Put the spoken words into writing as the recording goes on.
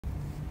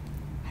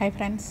Hi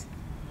friends,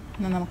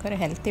 ഇന്ന് നമുക്കൊരു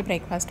healthy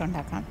breakfast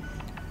ഉണ്ടാക്കാം.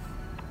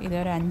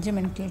 ഇതൊരു 5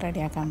 മിനിറ്റിൽ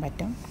റെഡിയാക്കാൻ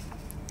പറ്റും.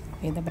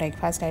 ഇത്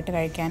ബ്രേക്ക്ഫാസ്റ്റായിട്ട്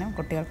കഴിക്കാനും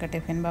കുട്ടികൾക്ക്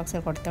ടിഫിൻ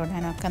ബോക്സിൽ കൊടുത്തു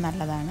വിടാനും ഒക്കെ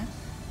നല്ലതാണ്.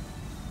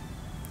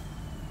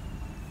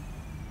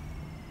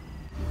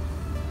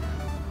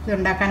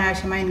 ഇതുണ്ടാക്കാൻ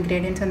ആവശ്യമായ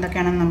ഇൻഗ്രീഡിയൻസ്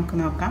എന്തൊക്കെയാണെന്ന് നമുക്ക്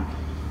നോക്കാം.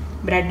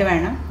 ബ്രെഡ്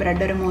വേണം.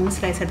 ബ്രെഡ് ഒരു 3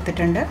 സ്ലൈസ്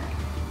എടുത്തിട്ടുണ്ട്.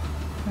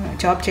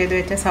 ചോപ്പ് ചെയ്ത്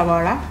വെച്ച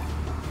സവാള,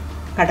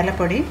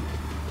 കടലപ്പൊടി,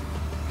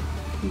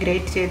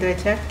 ഗ്രേറ്റ് ചെയ്ത്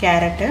വെച്ച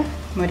ക്യാരറ്റ്,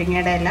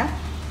 മുരിങ്ങയുടെ ഇല,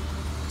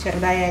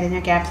 ചെറുതായി അരിഞ്ഞ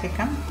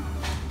ക്യാപ്സിക്കം,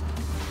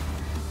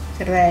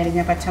 ചെറുതായി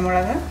അരിഞ്ഞ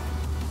പച്ചമുളക്,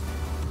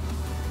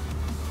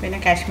 പിന്നെ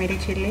കാശ്മീരി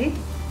ചില്ലി,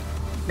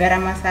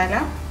 ഗരം മസാല,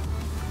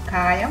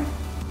 കായം,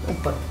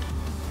 ഉപ്പ്.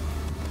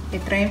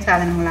 ഇത്രയും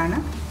സാധനങ്ങളാണ്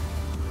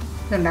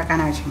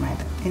ഇതുണ്ടാക്കാൻ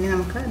ആവശ്യമായത്. ഇനി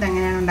നമുക്ക്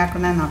ഇതെങ്ങനെയാണ്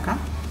ഉണ്ടാക്കുന്നതെന്ന് നോക്കാം.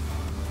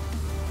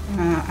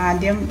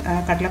 ആദ്യം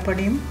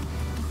കടലപ്പൊടിയും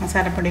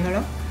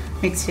മസാലപ്പൊടികളും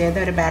മിക്സ്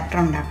ചെയ്ത് ഒരു ബാറ്റർ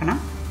ഉണ്ടാക്കണം.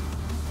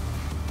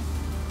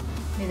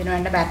 ഇതിനു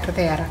വേണ്ട ബാറ്റർ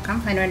തയ്യാറാക്കാം.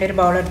 അതിനുവേണ്ടി ഒരു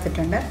ബൗൾ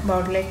എടുത്തിട്ടുണ്ട്.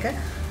 ബൗളിലേക്ക്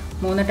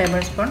 3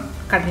 ടേബിൾ സ്പൂൺ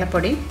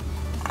കടലപ്പൊടി,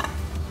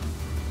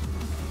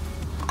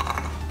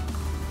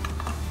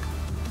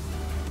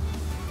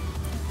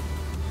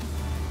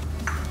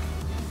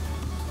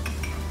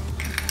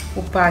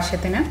 ഉപ്പ്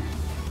ആവശ്യത്തിന്,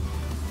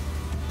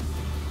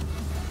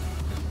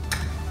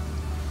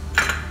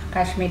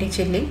 കാശ്മീരി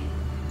ചില്ലി,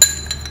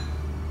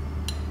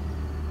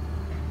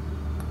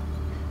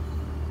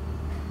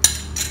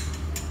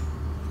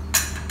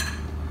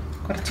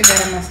 കുറച്ച്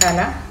ഗരം മസാല,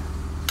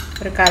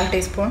 ഒരു 1/4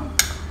 ടീസ്പൂൺ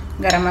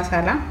ഗരം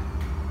മസാല,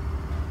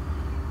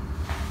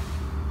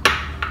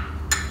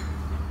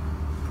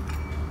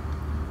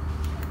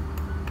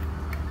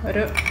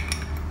 ഒരു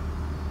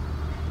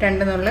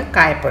 2 നുള്ള്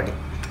കായപ്പൊടി.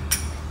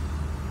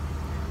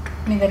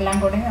 ഇതെല്ലാം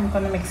കൂടി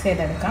നമുക്കൊന്ന് മിക്സ്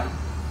ചെയ്തെടുക്കാം.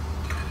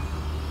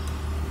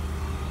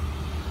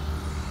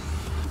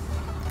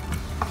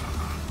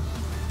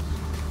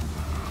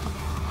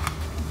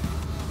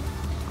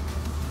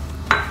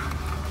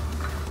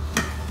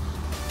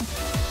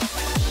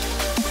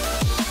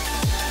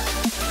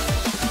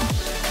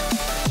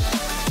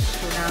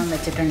 ചൂടാൻ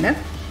വെച്ചിട്ടുണ്ട്.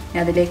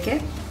 അതിലേക്ക്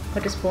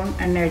ഒരു സ്പൂൺ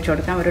എണ്ണ ഒഴിച്ചു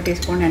കൊടുക്കാം. 1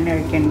 ടീസ്പൂൺ എണ്ണ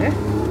ഒഴിക്കുന്നുണ്ട്.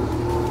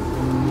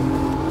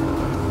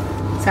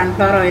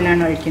 സൺഫ്ലവർ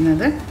ഓയിലാണ്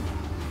ഒഴിക്കുന്നത്,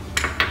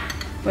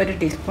 1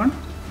 ടീസ്പൂൺ.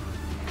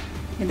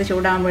 ഇത്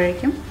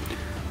ചൂടാകുമ്പോഴേക്കും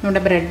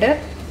നമ്മുടെ ബ്രെഡ്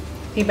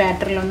ഈ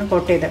ബാറ്ററിലൊന്ന്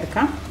കോട്ട്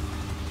ചെയ്തെടുക്കാം.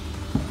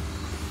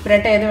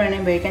 ബ്രെഡ് ഏത്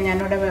വേണമെങ്കിൽ ഉപയോഗിക്കാം.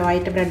 ഞാനിവിടെ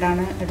വൈറ്റ്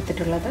ബ്രെഡാണ്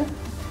എടുത്തിട്ടുള്ളത്.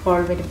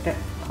 ഹോൾ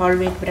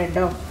വീറ്റ്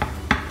ബ്രെഡോ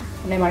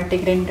അല്ലെങ്കിൽ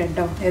മൾട്ടിഗ്രെയിൻ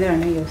ബ്രെഡോ ഏത്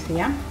വേണമെങ്കിൽ യൂസ്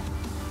ചെയ്യാം.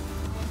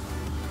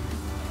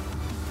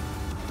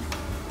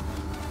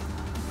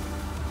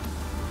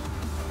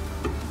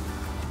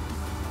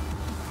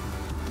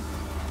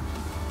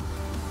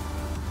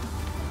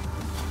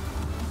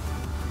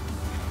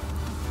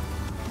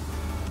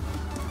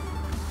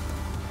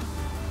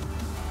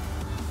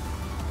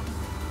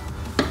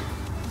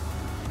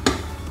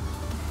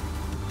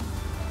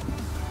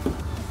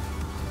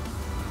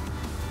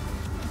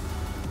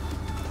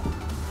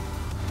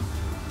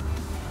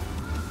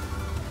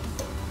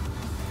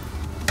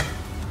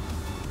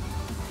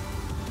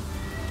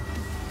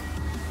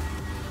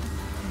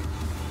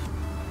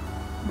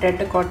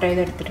 ബ്രെഡ് കോട്ട്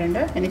ചെയ്തെടുത്തിട്ടുണ്ട്.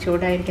 ഇനി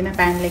ചൂടായിരിക്കുന്ന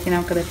പാനിലേക്ക്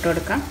നമുക്കത് ഇട്ട്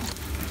കൊടുക്കാം.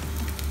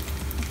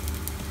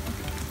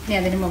 ഇനി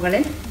അതിന്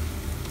മുകളിൽ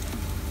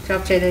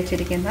ചോപ്പ് ചെയ്ത്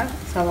വെച്ചിരിക്കുന്ന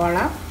സവാള,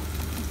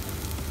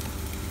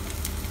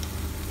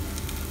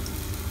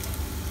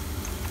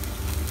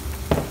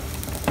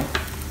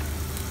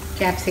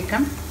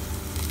 ക്യാപ്സിക്കം,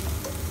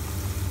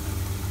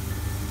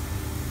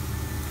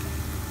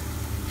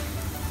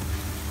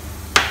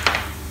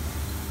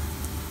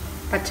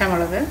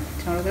 പച്ചമുളക്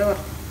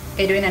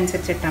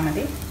എരിവിനനുസരിച്ച് ഇട്ടാൽ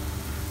മതി,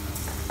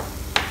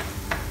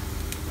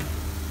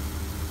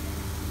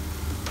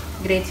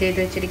 ഗ്രേറ്റ് ചെയ്ത്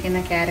വെച്ചിരിക്കുന്ന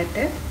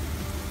ക്യാരറ്റ്,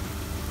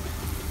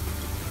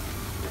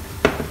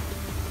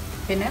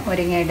 പിന്നെ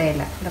മുരിങ്ങയുടെ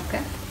ഇല, ഇതൊക്കെ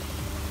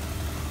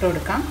ഇട്ട്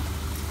കൊടുക്കാം.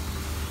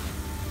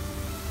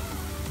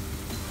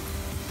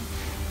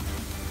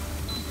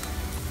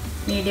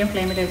 മീഡിയം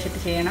ഫ്ലെയിമിൽ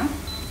വെച്ചിട്ട് ചെയ്യണം.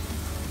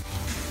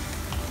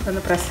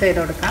 ഒന്ന് പ്രസ്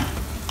ചെയ്ത് കൊടുക്കാം.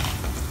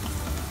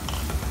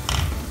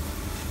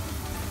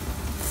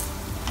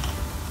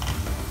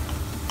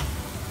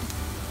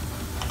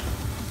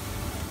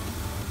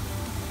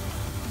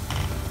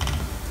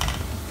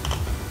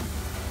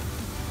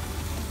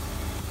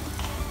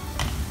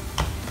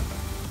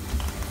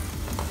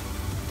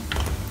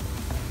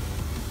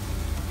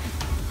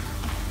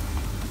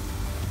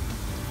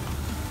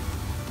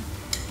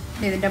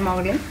 ഇതിൻ്റെ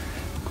മുകളിൽ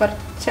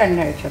കുറച്ച്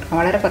എണ്ണ ഒഴിച്ചു കൊടുക്കാം.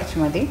 വളരെ കുറച്ച്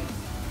മതി.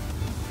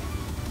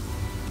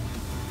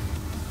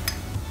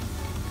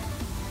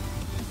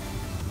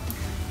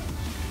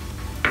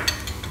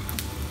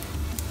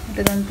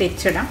 ഇതൊന്ന്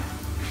തിരിച്ചിടാം.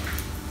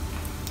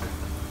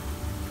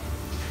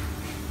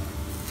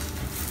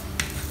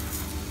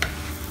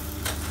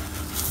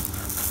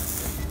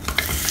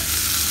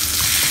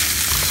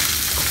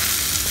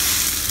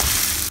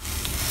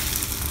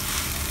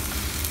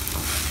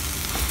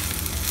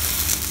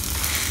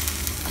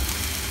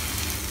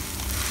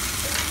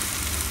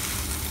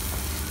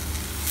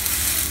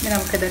 ഇനി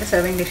നമുക്കിതൊരു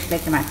സെർവിങ്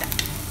ഡിഷിലേക്ക് മാറ്റാം.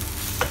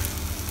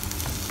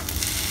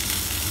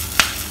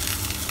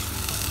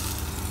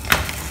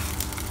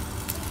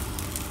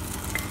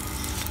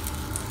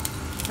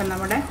 അപ്പം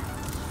നമ്മുടെ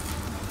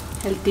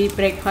ഹെൽത്തി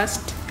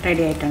ബ്രേക്ക്ഫാസ്റ്റ്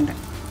റെഡി ആയിട്ടുണ്ട്.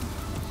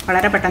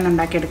 വളരെ പെട്ടെന്ന്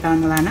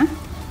ഉണ്ടാക്കിയെടുക്കാവുന്നതാണ്.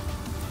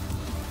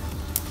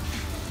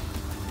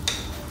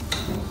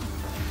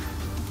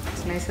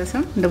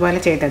 സ്ലൈസസും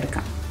ഇതുപോലെ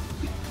ചെയ്തെടുക്കാം.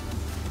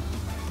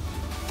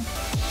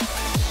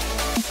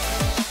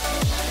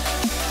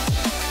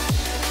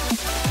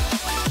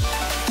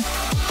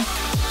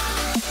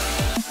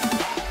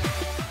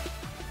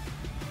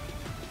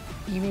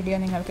 ഈ വീഡിയോ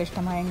നിങ്ങൾക്ക്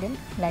ഇഷ്ടമായെങ്കിൽ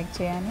ലൈക്ക്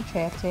ചെയ്യാനും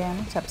ഷെയർ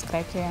ചെയ്യാനും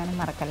സബ്സ്ക്രൈബ് ചെയ്യാനും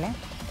മറക്കല്ലേ.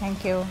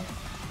 Thank you.